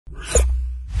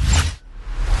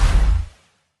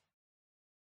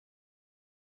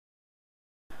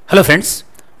Hello friends,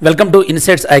 welcome to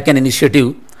Insights Icon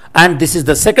Initiative, and this is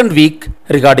the second week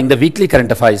regarding the weekly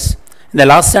current affairs. In the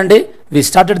last Sunday, we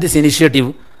started this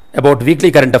initiative about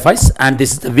weekly current affairs, and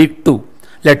this is the week 2.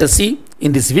 Let us see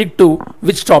in this week 2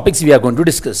 which topics we are going to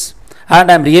discuss.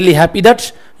 And I am really happy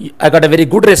that I got a very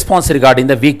good response regarding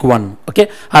the week 1.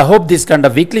 Okay, I hope this kind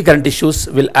of weekly current issues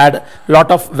will add a lot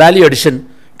of value addition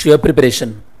to your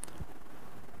preparation.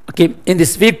 Okay, in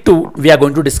this week 2, we are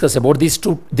going to discuss about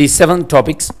these 7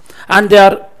 topics, and they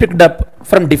are picked up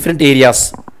from different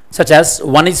areas, such as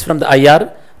one is from the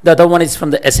IR, the other one is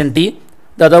from the SNT,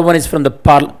 the other one is from the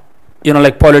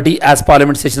polity as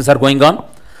parliament sessions are going on,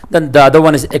 then the other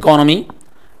one is economy,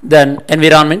 then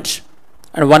environment,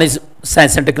 and one is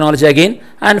science and technology again,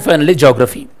 and finally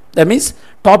geography. That means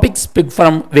topics picked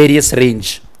from various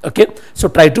range. Okay,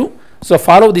 so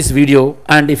follow this video,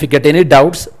 and if you get any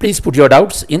doubts, please put your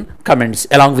doubts in comments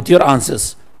along with your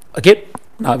answers. Okay,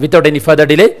 now without any further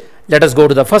delay, let us go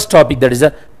to the first topic, that is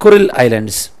the Kuril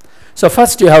Islands. So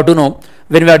first you have to know,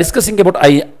 when we are discussing about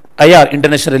IR,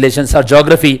 international relations, or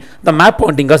geography, the map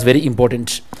pointing is very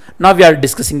important. Now we are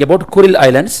discussing about Kuril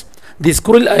Islands. These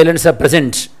Kuril Islands are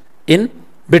present in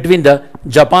between the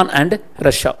Japan and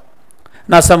Russia.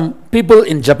 Now some people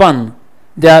in Japan,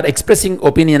 they are expressing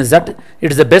opinions that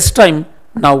it is the best time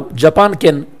now Japan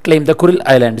can claim the Kuril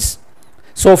Islands.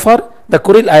 So far, the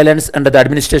Kuril Islands under the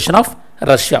administration of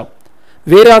Russia.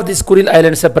 Where are these Kuril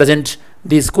Islands are present?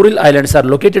 These Kuril Islands are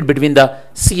located between the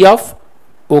Sea of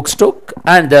Okhotsk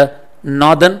and the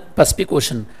Northern Pacific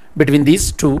Ocean. Between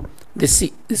these two,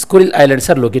 these Kuril Islands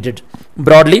are located.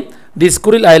 Broadly, these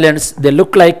Kuril Islands, they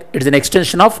look like it's an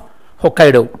extension of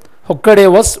Hokkaido.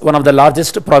 Hokkaido was one of the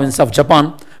largest province of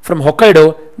Japan. From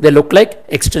Hokkaido, they look like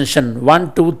extension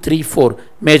 1, 2, 3, 4,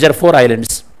 major 4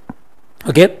 islands.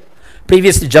 Okay.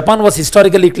 Previously, Japan was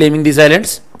historically claiming these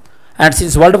islands, and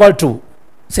since World War II,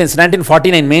 since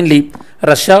 1949 mainly,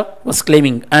 Russia was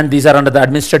claiming, and these are under the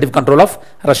administrative control of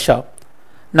Russia.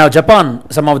 Now Japan,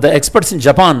 some of the experts in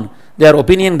Japan, they are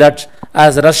opinion that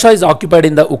as Russia is occupied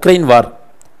in the Ukraine war,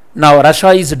 now Russia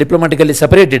is diplomatically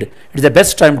separated, it is the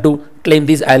best time to claim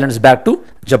these islands back to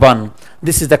Japan.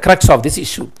 This is the crux of this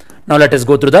issue. Now let us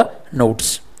go through the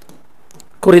notes.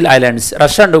 Kuril Islands,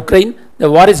 Russia and Ukraine, the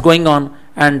war is going on,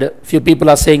 and few people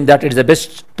are saying that it is the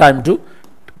best time to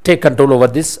take control over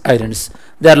these islands.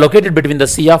 They are located between the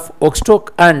Sea of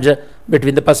Okhotsk and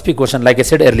between the Pacific Ocean, like I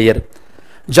said earlier.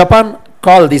 Japan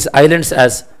call these islands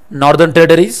as Northern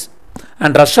Territories,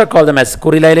 and Russia call them as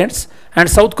Kuril Islands, and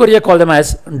South Korea call them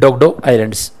as Dokdo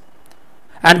Islands.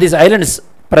 And these islands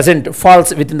present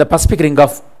falls within the Pacific Ring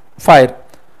of Fire,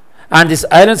 and these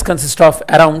islands consist of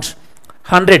around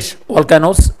 100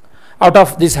 volcanoes. Out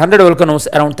of these 100 volcanoes,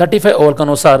 around 35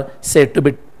 volcanoes are said to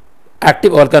be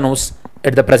active volcanoes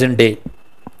at the present day.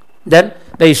 Then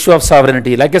the issue of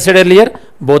sovereignty, like I said earlier,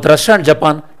 both Russia and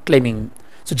Japan claiming.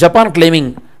 So Japan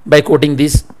claiming by quoting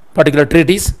these particular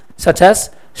treaties, such as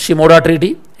Shimoda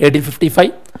Treaty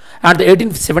 1855 and the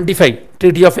 1875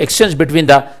 Treaty of Exchange between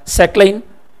the Sakhalin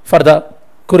for the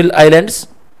Kuril Islands.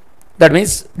 That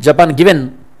means Japan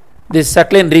given this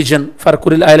Sakhalin region for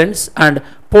Kuril Islands, and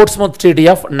Portsmouth Treaty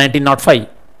of 1905.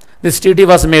 This treaty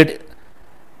was made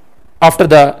after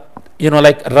the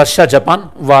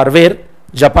Russia-Japan war, where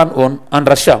Japan won on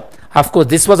Russia. Of course,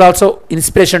 this was also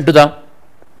inspiration to the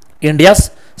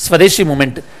India's Swadeshi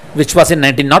movement, which was in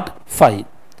 1905.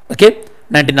 Okay,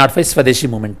 1905 Swadeshi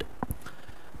movement.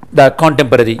 The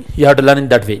contemporary, you have to learn in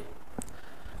that way.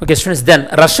 Okay, students, then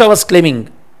Russia was claiming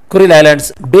Kuril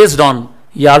Islands based on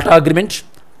Yalta Agreement,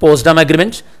 Potsdam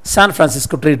Agreement, San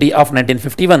Francisco Treaty of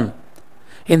 1951.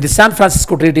 In the San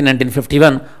Francisco Treaty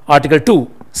 1951, Article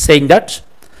 2 saying that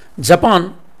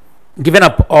Japan given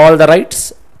up all the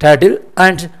rights, title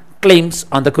and claims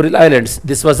on the Kuril Islands.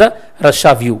 This was a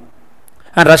Russia view,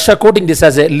 and Russia quoting this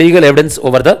as a legal evidence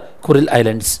over the Kuril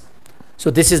Islands. So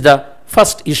this is the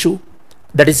first issue,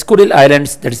 that is Kuril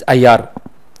Islands, that is IR.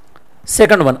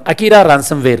 Second one, Akira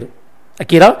ransomware.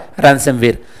 Akira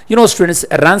ransomware. You know students,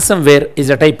 ransomware is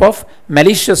a type of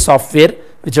malicious software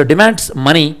which demands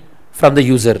money from the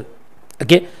user.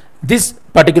 Okay, this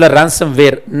particular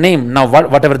ransomware name, now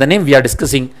whatever the name we are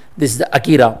discussing, this is the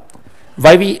Akira.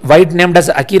 Why it named as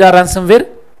Akira ransomware?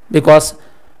 Because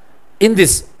in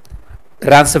this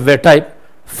ransomware type,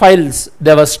 files,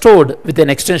 they were stored with an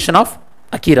extension of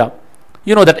Akira.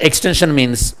 You know that extension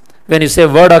means when you say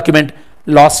Word document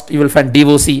lost, you will find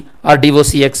DOC or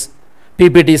DOCX,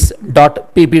 PPTs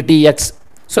 .pptx.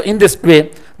 So in this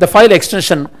way, the file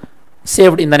extension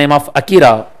saved in the name of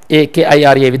Akira,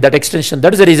 AKIRA, with that extension.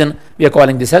 That is the reason we are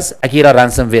calling this as Akira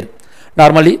ransomware.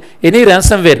 Normally, any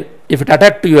ransomware, if it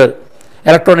attack to your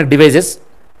electronic devices,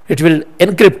 it will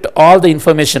encrypt all the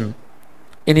information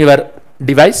in your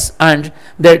device, and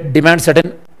they demand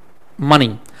certain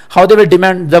money. How they will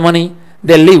demand the money?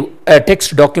 They leave a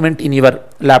text document in your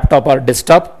laptop or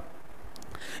desktop.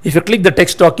 If you click the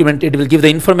text document, it will give the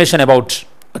information about,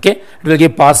 okay, it will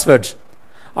give passwords.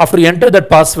 After you enter that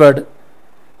password,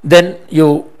 then you,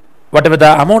 whatever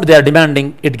the amount they are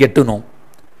demanding, it get to know.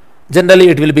 Generally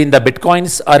it will be in the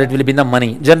bitcoins or it will be in the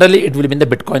money. Generally it will be in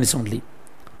the bitcoins only.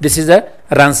 This is a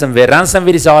ransomware.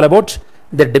 Ransomware is all about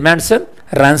the demands a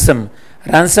ransom.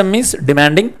 Ransom means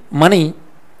demanding money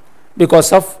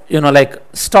because of, like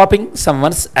stopping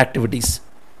someone's activities.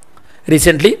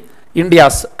 Recently,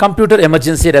 India's computer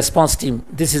emergency response team,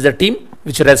 this is the team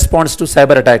which responds to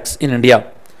cyber attacks in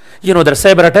India. You know that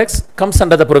cyber attacks comes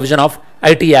under the provision of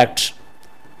IT Act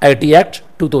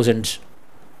 2000.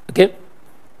 Okay.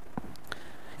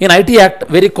 In IT Act,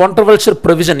 very controversial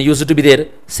provision used to be there,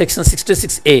 section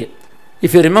 66A.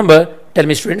 If you remember, tell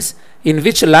me students, in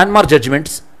which landmark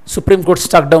judgments Supreme Court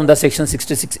struck down the section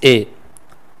 66A?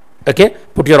 Okay,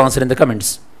 put your answer in the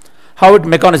comments. How it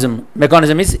mechanism?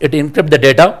 Mechanism is it encrypt the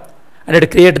data and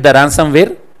it create the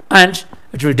ransomware, and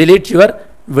it will delete your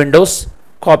Windows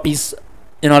copies,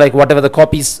 like whatever the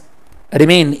copies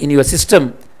remain in your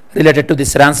system related to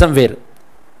this ransomware,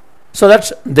 so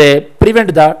that they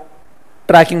prevent the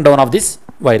tracking down of this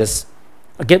virus.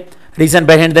 Okay, reason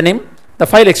behind the name, the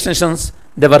file extensions,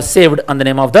 they were saved on the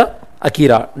name of the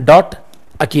Akira.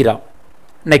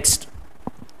 Next,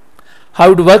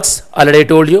 how it works? Already I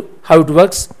told you how it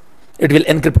works. It will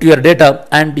encrypt your data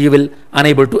and you will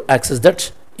unable to access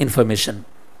that information.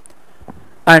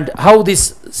 And how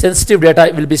this sensitive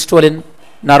data will be stolen?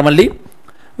 Normally,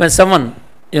 when someone,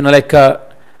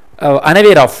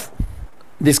 unaware of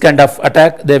this kind of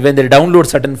attack, when they download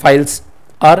certain files,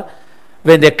 or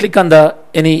when they click on the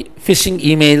any phishing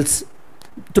emails,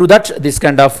 through that this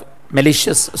kind of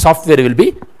malicious software will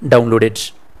be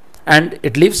downloaded, and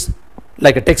it leaves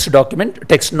like a text document,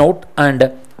 text note,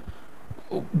 and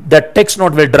that text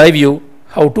note will drive you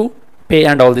how to pay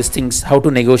and all these things, how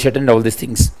to negotiate and all these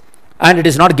things. And it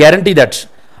is not guaranteed that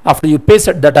after you pay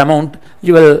that amount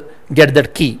you will get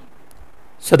that key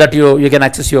so that you can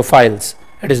access your files.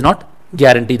 It is not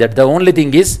guaranteed that. The only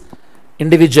thing is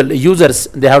individual users,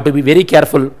 they have to be very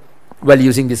careful while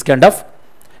using this kind of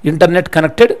internet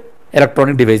connected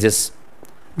electronic devices.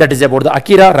 That is about the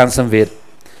Akira ransomware.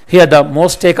 Here the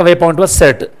most takeaway point was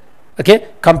CERT, okay,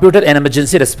 computer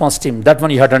emergency response team. That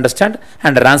one you have to understand,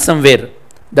 and ransomware,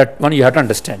 that one you have to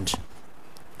understand.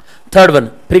 Third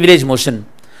one, privilege motion.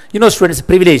 Students,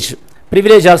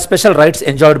 privilege are special rights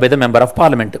enjoyed by the member of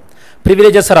parliament.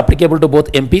 Privileges are applicable to both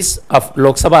MPs of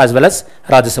Lok Sabha as well as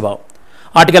Rajya Sabha.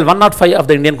 Article 105 of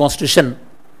the Indian Constitution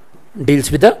deals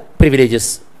with the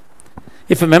privileges.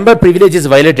 If a member privilege is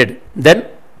violated, then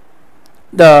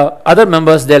the other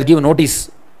members, they'll give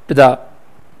notice to the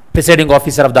presiding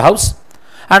officer of the house,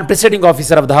 and presiding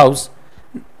officer of the house,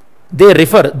 they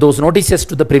refer those notices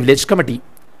to the privilege committee.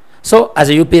 So as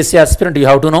a UPSC aspirant, you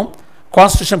have to know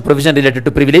constitution provision related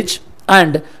to privilege,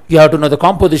 and you have to know the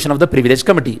composition of the privilege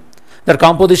committee. That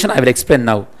composition I will explain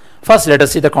now. First, let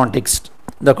us see the context.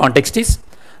 The context is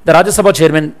the Rajya Sabha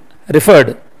chairman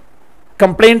referred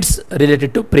complaints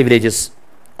related to privileges.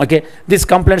 Okay, these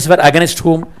complaints were against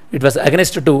whom? It was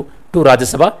against two Rajya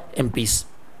Sabha MPs,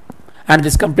 and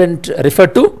this complaint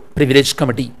referred to privilege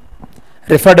committee,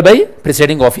 referred by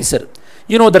presiding officer.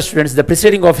 The students, the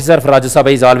presiding officer of Rajya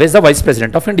Sabha is always the Vice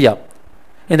President of India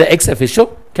in the ex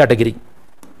officio category.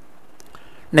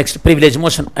 Next, privilege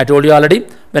motion. I told you already,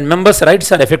 when members'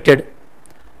 rights are affected,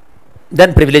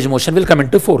 then privilege motion will come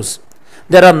into force.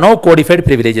 There are no codified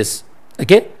privileges.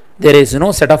 Okay, there is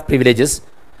no set of privileges.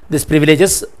 These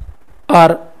privileges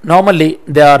are normally,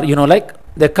 they are,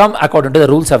 they come according to the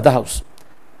rules of the house.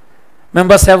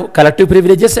 Members have collective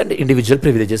privileges and individual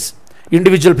privileges.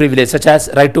 Individual privilege such as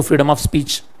right to freedom of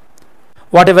speech.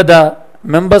 Whatever the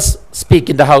members speak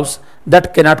in the house,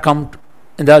 that cannot come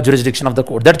in the jurisdiction of the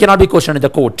court. That cannot be questioned in the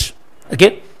court.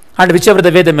 Okay, and whichever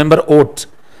the way the member ought,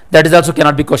 that is also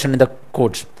cannot be questioned in the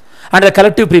court. And the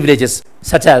collective privileges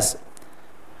such as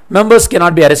members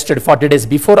cannot be arrested 40 days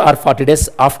before or 40 days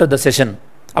after the session.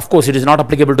 Of course, it is not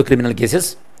applicable to criminal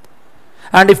cases.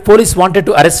 And if police wanted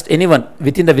to arrest anyone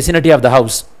within the vicinity of the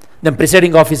house, then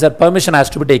presiding officer permission has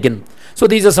to be taken. So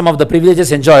these are some of the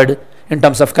privileges enjoyed in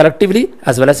terms of collectively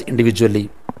as well as individually.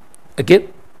 Okay.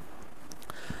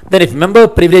 Then if member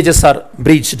privileges are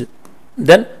breached,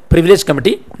 then privilege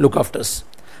committee look after.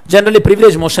 Generally,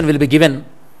 privilege motion will be given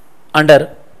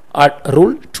under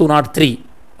Rule 203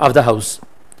 of the House.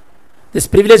 This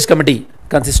privilege committee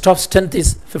consists of strength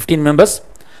is 15 members.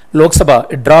 Lok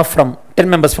Sabha, it draws from 10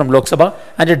 members from Lok Sabha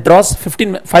and it draws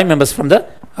 5 members from the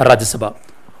Rajya Sabha.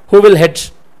 Who will head?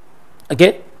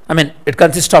 Okay, I mean it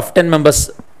consists of 10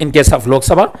 members in case of Lok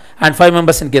Sabha and 5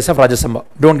 members in case of Rajya Sabha.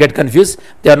 Don't get confused.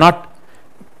 They are not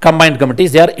combined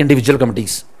committees, they are individual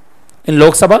committees. In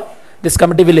Lok Sabha, this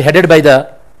committee will be headed by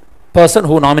the person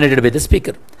who nominated by the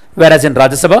speaker. Whereas in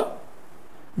Rajya Sabha,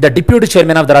 the deputy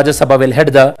chairman of the Rajya Sabha will head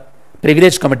the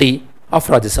privilege committee of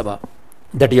Rajya Sabha.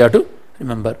 That you have to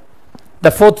remember.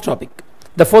 The fourth topic.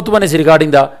 The fourth one is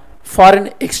regarding the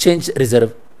foreign exchange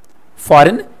reserve.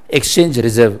 Foreign exchange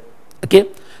reserve. Okay.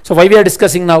 So why we are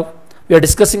discussing now? We are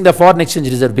discussing the foreign exchange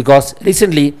reserve because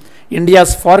recently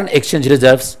India's foreign exchange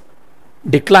reserves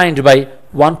declined by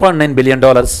 $1.9 billion.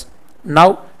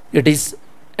 Now it is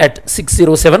at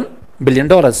 $607 billion.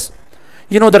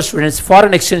 You know that students,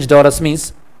 foreign exchange dollars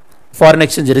means, foreign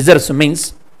exchange reserves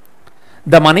means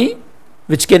the money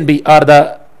which can be, or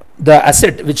the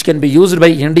asset which can be used by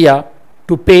India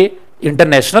to pay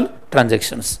international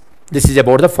transactions. This is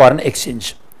about the foreign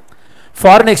exchange.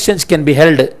 Foreign exchange can be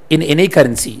held in any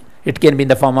currency. It can be in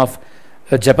the form of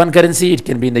Japan currency, it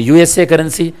can be in the USA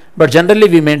currency, but generally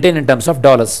we maintain in terms of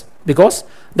dollars because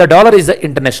the dollar is the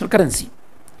international currency.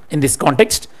 In this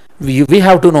context, we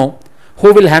have to know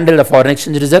who will handle the foreign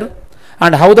exchange reserve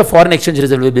and how the foreign exchange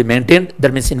reserve will be maintained.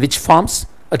 That means in which forms.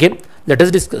 Okay, let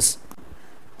us discuss.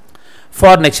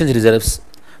 Foreign exchange reserves.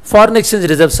 Foreign exchange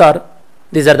reserves are,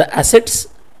 these are the assets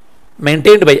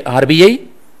maintained by RBI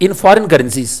in foreign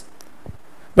currencies.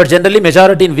 But generally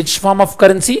majority in which form of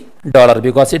currency? Dollar,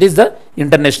 because it is the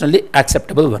internationally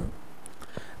acceptable one.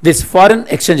 This foreign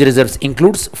exchange reserves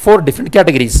includes 4 different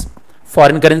categories: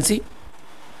 foreign currency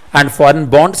and foreign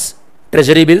bonds,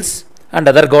 treasury bills and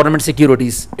other government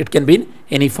securities. It can be in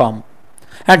any form.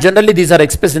 And generally these are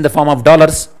expressed in the form of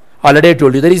dollars. Already I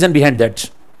told you the reason behind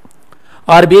that.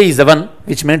 RBI is the one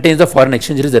which maintains the foreign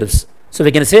exchange reserves. So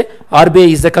we can say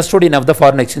RBI is the custodian of the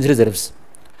foreign exchange reserves.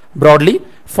 Broadly,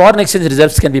 foreign exchange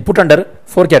reserves can be put under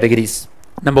 4 categories.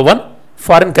 Number 1,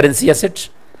 foreign currency assets.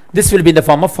 This will be in the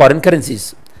form of foreign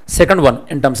currencies. Second one,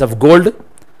 in terms of gold.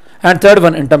 And third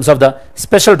one, in terms of the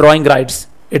special drawing rights,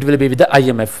 it will be with the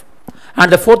IMF. And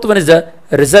the fourth one is the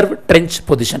reserve trench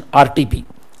position, RTP.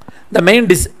 The main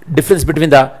difference between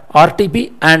the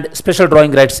RTP and special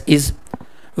drawing rights is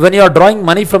when you are drawing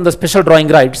money from the special drawing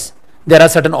rights, there are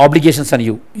certain obligations on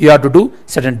you. You have to do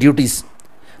certain duties,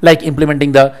 like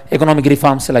implementing the economic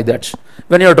reforms like that.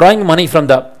 When you are drawing money from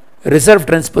the reserve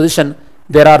trench position,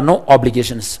 there are no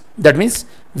obligations. That means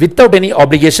without any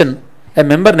obligation, a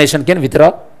member nation can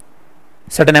withdraw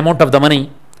certain amount of the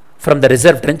money from the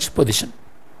reserve trench position.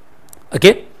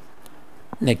 Okay.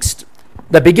 Next,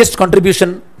 the biggest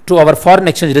contribution to our foreign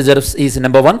exchange reserves is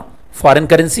number 1, foreign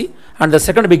currency, and the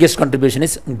second biggest contribution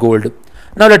is gold.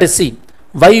 Now let us see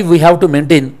why we have to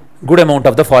maintain good amount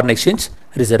of the foreign exchange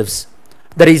reserves.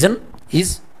 The reason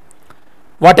is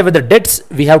whatever the debts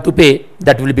we have to pay,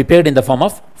 that will be paid in the form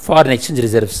of foreign exchange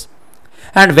reserves.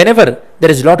 And whenever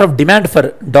there is a lot of demand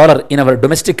for dollar in our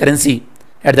domestic currency,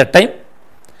 at that time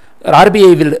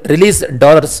RBI will release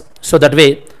dollars, so that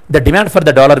way the demand for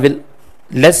the dollar will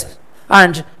less,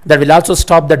 and that will also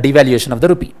stop the devaluation of the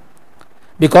rupee.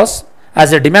 Because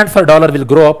as the demand for dollar will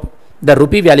grow up, the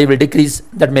rupee value will decrease,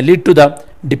 that may lead to the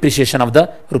depreciation of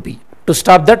the rupee. To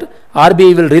stop that,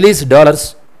 RBI will release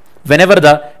dollars whenever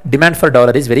the demand for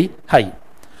dollar is very high.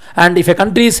 And if a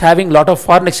country is having lot of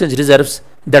foreign exchange reserves,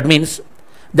 that means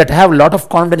that have lot of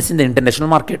confidence in the international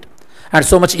market, and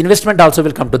so much investment also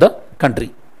will come to the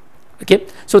country. Okay,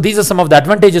 so these are some of the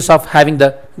advantages of having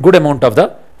the good amount of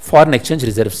the foreign exchange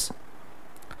reserves.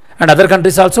 And other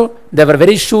countries also, they were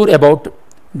very sure about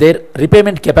their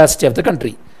repayment capacity of the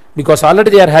country, because already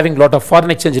they are having lot of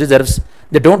foreign exchange reserves.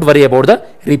 They don't worry about the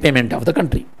repayment of the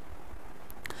country.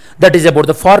 That is about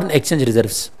the foreign exchange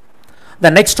reserves. The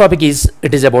next topic is,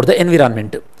 it is about the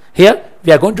environment. Here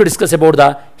we are going to discuss about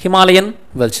the Himalayan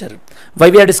vulture. Why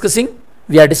we are discussing?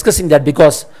 We are discussing that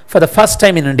because for the first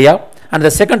time in India and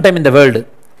the second time in the world,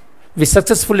 we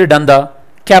successfully done the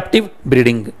captive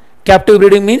breeding. Captive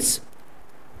breeding means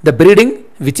the breeding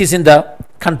which is in the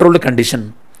controlled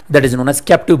condition, that is known as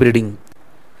captive breeding.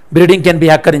 Breeding can be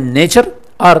occur in nature,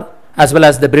 or as well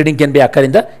as the breeding can be occur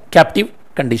in the captive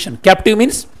condition. Captive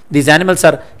means these animals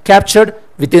are captured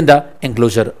within the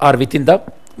enclosure or within the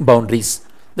boundaries.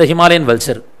 The Himalayan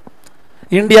vulture.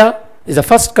 India is the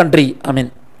first country, I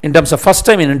mean in terms of first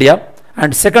time in India,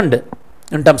 and second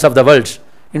in terms of the world.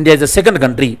 India is the second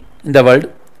country in the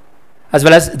world, as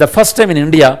well as the first time in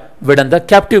India we done the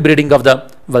captive breeding of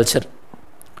the vulture,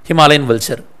 Himalayan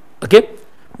vulture. Okay,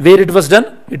 where it was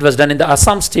done? It was done in the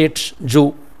Assam State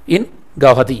Zoo in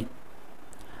Guwahati.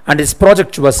 and this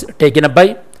project was taken up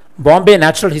by Bombay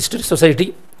Natural History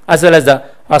Society as well as the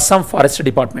Assam Forest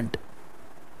Department.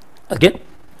 Okay.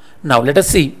 Now let us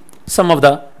see some of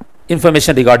the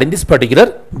information regarding this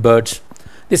particular bird.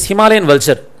 This Himalayan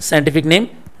vulture, scientific name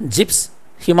Gyps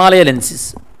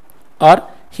himalayensis or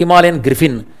Himalayan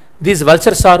griffin. These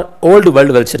vultures are old world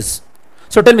vultures.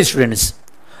 So tell me students,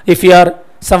 if you are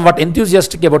somewhat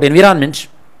enthusiastic about environment,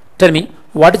 tell me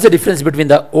what is the difference between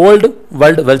the old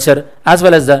world vulture as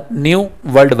well as the new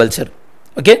world vulture.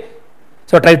 Okay.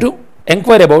 So try to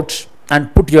inquire about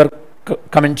and put your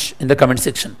comments in the comment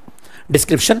section.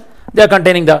 Description, they are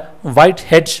containing the white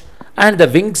head and the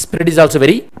wing spread is also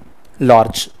very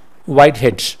large. White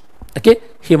head. Okay.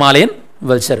 Himalayan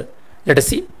vulture. Let us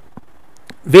see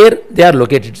where they are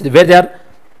located, where their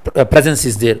presence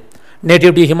is there.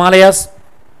 Native to Himalayas,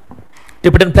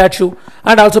 Tibetan Plateau,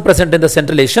 and also present in the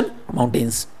Central Asian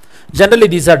mountains. Generally,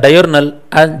 these are diurnal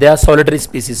and they are solitary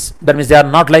species. That means they are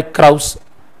not like crows.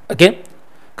 Okay,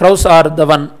 crows are the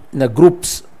one in the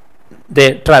groups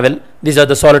they travel. These are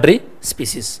the solitary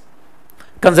species.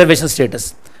 Conservation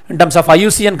status. In terms of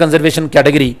IUCN conservation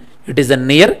category, it is a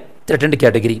near threatened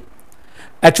category.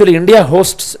 Actually, India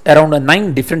hosts around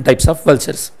 9 different types of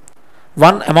vultures.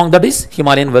 One among that is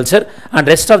Himalayan vulture, and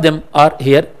rest of them are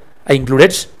here. I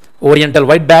included Oriental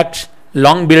white-backed,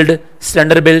 long-billed,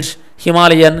 slender-billed,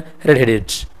 Himalayan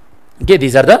red-headed. Okay,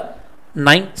 these are the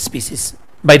 9 species.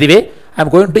 By the way, I am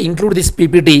going to include this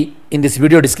PPT in this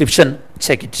video description.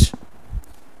 Check it.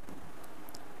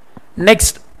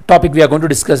 Next topic we are going to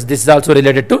discuss. This is also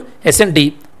related to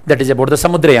SNT, that is about the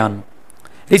Samudrayan.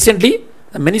 Recently,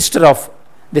 the Minister of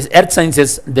this Earth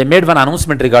Sciences, they made one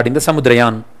announcement regarding the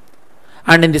Samudrayan.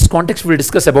 And in this context, we will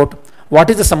discuss about what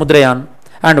is the Samudrayan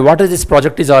and what is this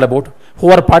project is all about,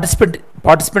 who are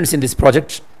participants in this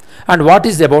project, and what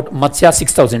is about Matsya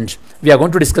 6000. We are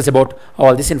going to discuss about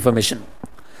all this information.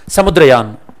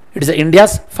 Samudrayan, it is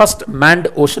India's first manned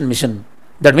ocean mission.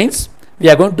 That means we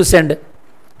are going to send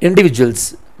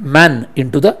individuals, man,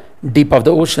 into the deep of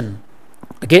the ocean.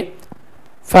 Okay.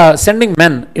 For sending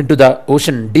men into the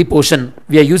ocean, deep ocean,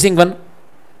 we are using one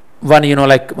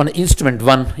instrument,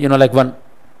 one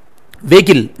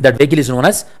vehicle. That vehicle is known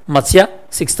as Matsya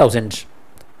 6000.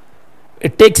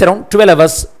 It takes around 12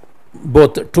 hours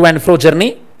both to and fro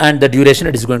journey, and the duration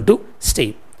it is going to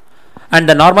stay. And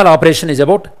the normal operation is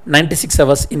about 96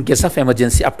 hours in case of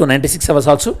emergency. Up to 96 hours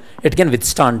also it can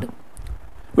withstand.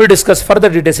 We will discuss further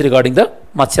details regarding the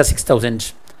Matsya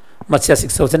 6000. Matsya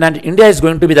 6000, and India is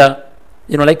going to be the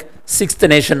sixth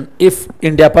nation if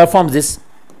India performs this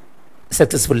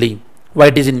successfully. Why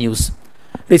it is in news?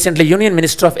 Recently, Union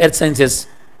Minister of Earth Sciences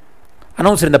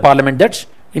announced in the Parliament that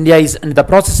India is in the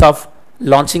process of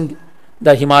launching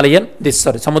the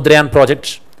Samudrayan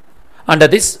project. Under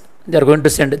this, they are going to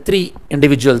send 3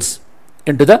 individuals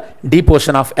into the deep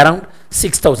ocean of around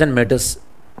 6,000 meters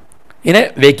in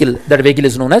a vehicle. That vehicle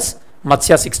is known as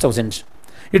Matsya 6000.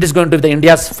 It is going to be the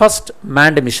India's first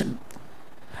manned mission.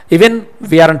 Even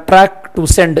we are on track to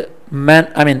send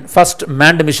first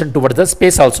manned mission towards the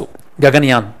space also,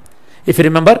 Gaganyaan. If you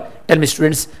remember, tell me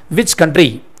students, which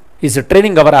country is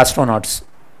training our astronauts?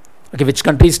 Okay, which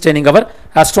country is training our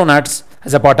astronauts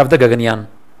as a part of the Gaganyaan?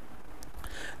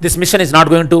 This mission is not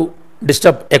going to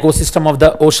disturb ecosystem of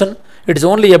the ocean. It is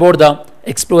only about the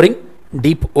exploring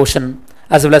deep ocean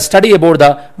as well as study about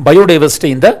the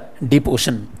biodiversity in the deep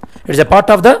ocean. It is a part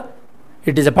of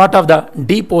the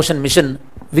deep ocean mission,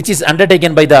 which is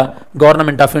undertaken by the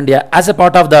government of India as a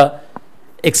part of the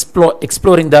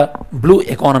exploring the blue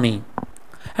economy.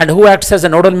 And who acts as a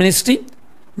nodal ministry?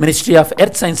 Ministry of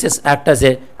Earth Sciences act as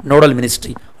a nodal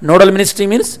ministry. Nodal ministry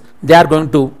means they are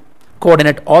going to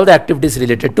coordinate all the activities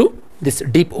related to this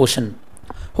deep ocean.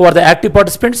 Who are the active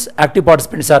participants? Active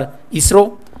participants are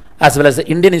ISRO as well as the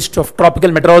Indian Institute of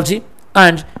Tropical Meteorology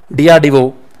and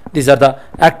DRDO. These are the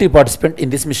active participants in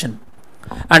this mission.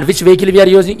 And which vehicle we are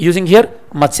using here?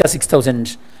 Matsya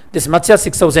 6000. This Matsya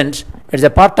 6000 is a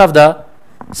part of the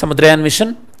Samudrayan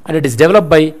mission, and it is developed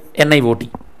by NIOT.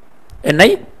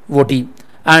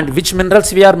 And which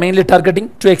minerals we are mainly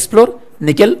targeting to explore?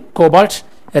 Nickel, cobalt,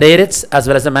 rare earths as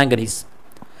well as the manganese.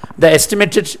 The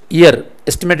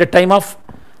estimated time of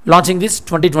launching this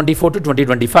 2024 to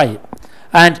 2025.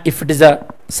 And if it is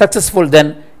successful,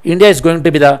 then India is going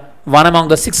to be the one among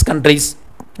the 6 countries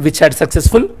which had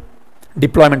successful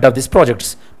deployment of these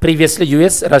projects. Previously,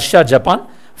 US, Russia, Japan,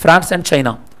 France and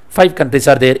China. 5 countries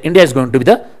are there. India is going to be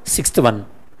the 6th one.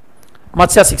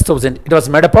 Matsya 6000. It was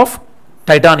made up of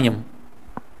titanium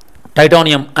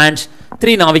and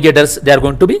 3 navigators. They are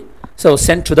going to be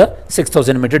sent to the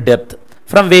 6,000 meter depth.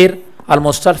 From where?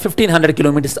 Almost 1500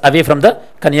 kilometers away from the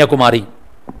Kanyakumari.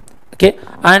 Okay,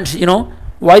 and you know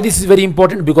why this is very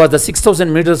important, because the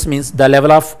 6000 meters means the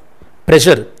level of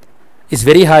pressure is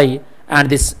very high, and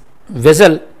this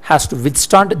vessel has to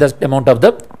withstand the amount of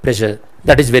the pressure.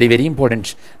 That is very, very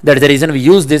important. That is the reason we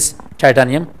use this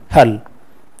titanium hull.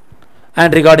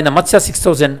 And regarding the Matsya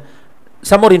 6000,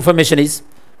 some more information is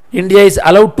India is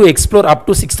allowed to explore up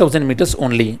to 6000 meters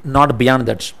only, not beyond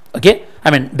that. Okay,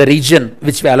 I mean the region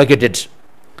which we allocated.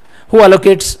 Who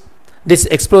allocates this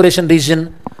exploration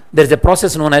region? There is a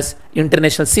process known as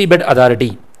International Seabed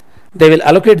Authority. They will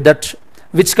allocate that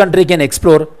which country can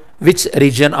explore which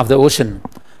region of the ocean.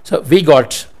 So we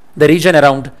got the region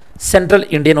around Central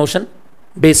Indian Ocean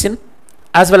basin,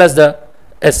 as well as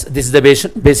this is the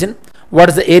basin. What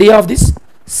is the area of this?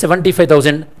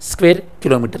 75,000 square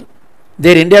kilometer.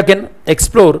 There India can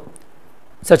explore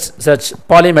such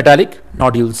polymetallic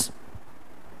nodules.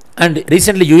 And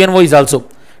recently UNO is also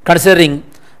considering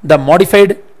the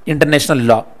modified international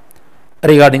law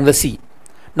regarding the sea.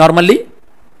 Normally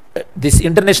these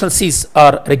international seas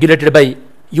are regulated by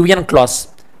UN clause,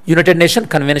 United Nations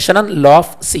Convention on Law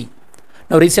of Sea.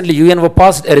 Now recently UNO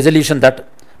passed a resolution that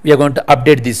we are going to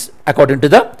update this according to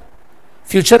the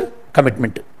future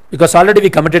commitment, because already we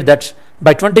committed that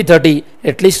by 2030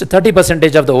 at least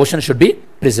 30% of the ocean should be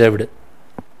preserved.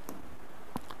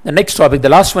 The next topic, the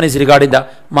last one, is regarding the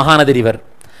Mahanadi River.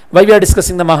 Why we are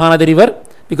discussing the Mahanadi River?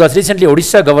 Because recently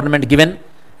Odisha government given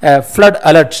a flood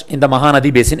alert in the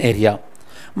Mahanadi basin area.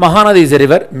 Mahanadi is a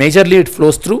river. Majorly it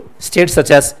flows through states such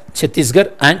as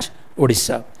Chhattisgarh and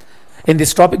Odisha. In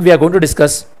this topic we are going to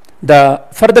discuss the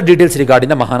further details regarding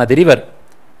the Mahanadi River.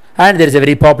 And there is a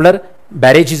very popular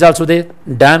barrage is also there,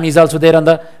 dam is also there on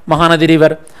the Mahanadi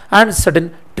River, and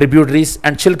certain tributaries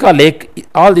and Chilka Lake.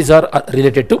 All these are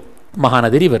related to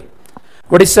Mahanadi River.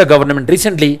 Odisha government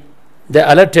recently they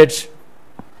alerted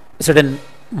certain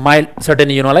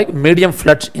like medium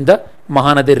floods in the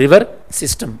Mahanadi River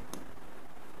system.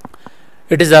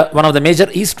 It is one of the major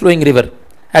east flowing river.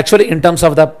 Actually, in terms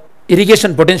of the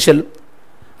irrigation potential,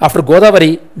 after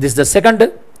Godavari, this is the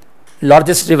second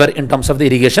largest river in terms of the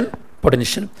irrigation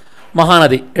potential.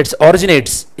 Mahanadi, it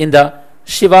originates in the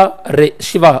Sihava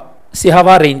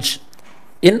range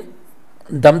in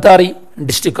Damtari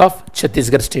district of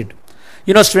Chhattisgarh state.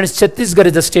 You know students, Chhattisgarh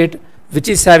is the state which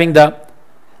is having the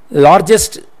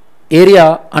largest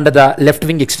area under the left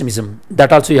wing extremism.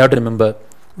 That also you have to remember.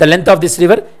 The length of this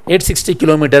river 860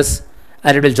 kilometers,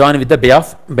 and it will join with the Bay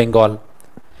of Bengal.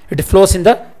 It flows in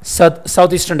the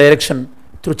southeastern direction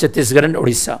through Chhattisgarh and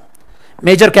Odisha.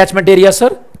 Major catchment areas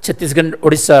are Chhattisgarh and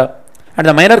Odisha, and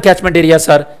the minor catchment areas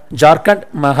are Jharkhand,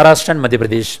 Maharashtra and Madhya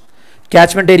Pradesh.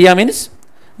 Catchment area means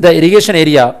the irrigation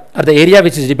area, or the area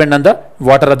which is dependent on the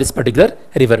water of this particular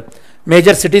river.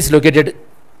 Major cities located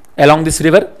along this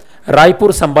river: Raipur,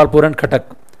 Sambalpur and Cuttack.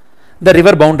 The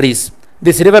river boundaries.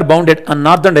 This river bounded on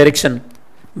northern direction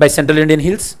by Central Indian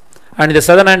Hills, and in the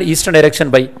southern and eastern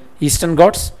direction by Eastern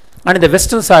Ghats, and in the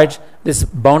western side this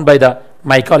bound by the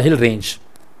Maikal Hill range.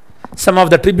 Some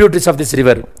of the tributaries of this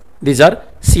river, these are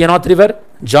Sianath River,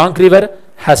 Jonk River,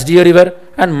 Hasdeo River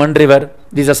and Mund River.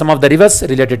 These are some of the rivers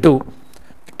related to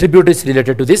tributaries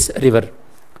related to this river.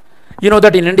 You know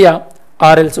that in India,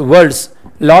 or else world's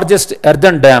largest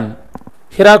earthen dam,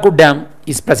 Hirakud Dam,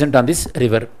 is present on this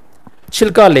river.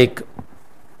 Chilka Lake,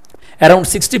 around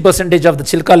 60% of the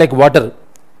Chilka Lake water,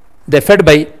 they fed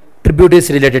by tributaries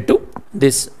related to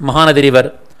this Mahanadi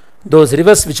River. Those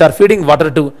rivers which are feeding water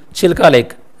to Chilka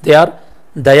Lake, they are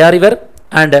Daya River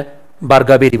and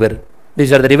Bargabi River.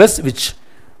 These are the rivers which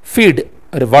feed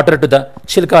water to the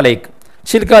Chilka Lake.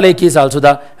 Chilka Lake is also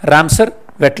the Ramsar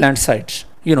wetland site.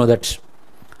 You know that.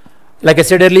 Like I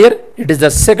said earlier, it is the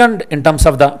second in terms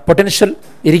of the potential,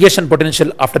 irrigation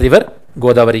potential after river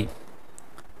Godavari.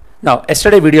 Now,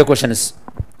 yesterday video question is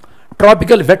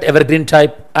tropical wet evergreen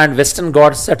type and Western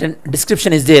Ghats, certain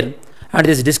description is there, and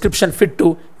this description fit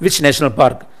to which national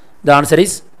park? The answer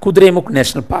is Kudremukh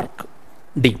National Park.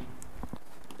 D.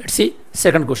 Let's see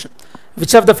second question.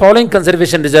 Which of the following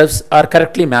conservation reserves are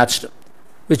correctly matched?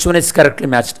 Which one is correctly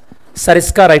matched?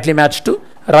 Sariska rightly matched to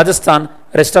Rajasthan.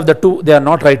 Rest of the two, they are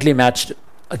not rightly matched.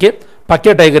 Okay.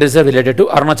 Pakya Tiger Reserve related to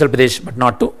Arunachal Pradesh but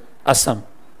not to Assam.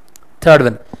 Third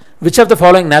one. Which of the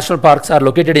following national parks are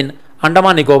located in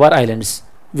Andaman Nicobar Islands?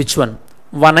 Which one?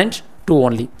 1 and 2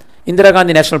 only. Indira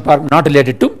Gandhi National Park not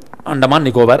related to Andaman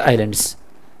Nicobar Islands.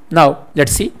 Now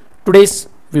let's see today's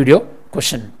video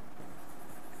question.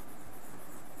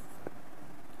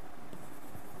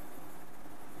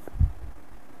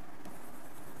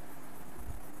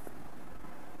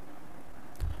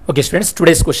 Okay students,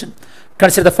 today's question.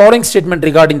 Consider the following statement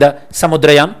regarding the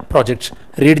Samudrayan project.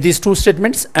 Read these two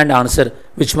statements and answer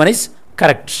which one is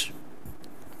correct.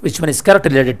 which one is correct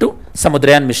related to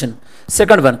Samudrayan mission.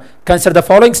 Second one, consider the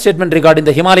following statement regarding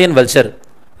the Himalayan vulture,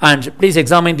 and please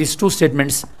examine these two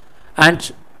statements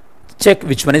and check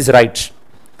which one is right.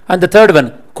 And the third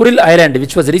one, Kuril Island,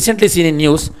 which was recently seen in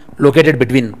news, located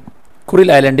between.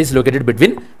 Kuril Island is located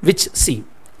between which sea?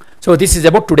 So this is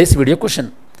about today's video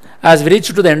question. As we reach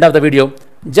to the end of the video,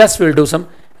 just we'll do some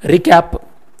recap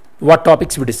what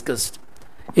topics we discussed.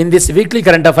 In this weekly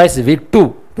current affairs week 2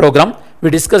 program, we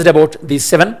discussed about these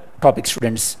 7 topics,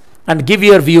 students, and give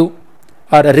your view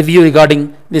or a review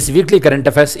regarding this weekly current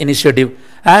affairs initiative.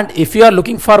 And if you are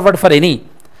looking forward for any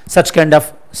such kind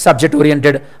of subject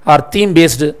oriented or theme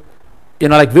based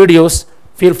like videos,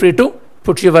 feel free to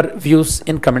put your views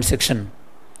in comment section.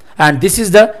 And this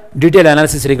is the detailed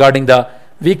analysis regarding the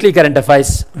weekly current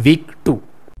affairs week 2.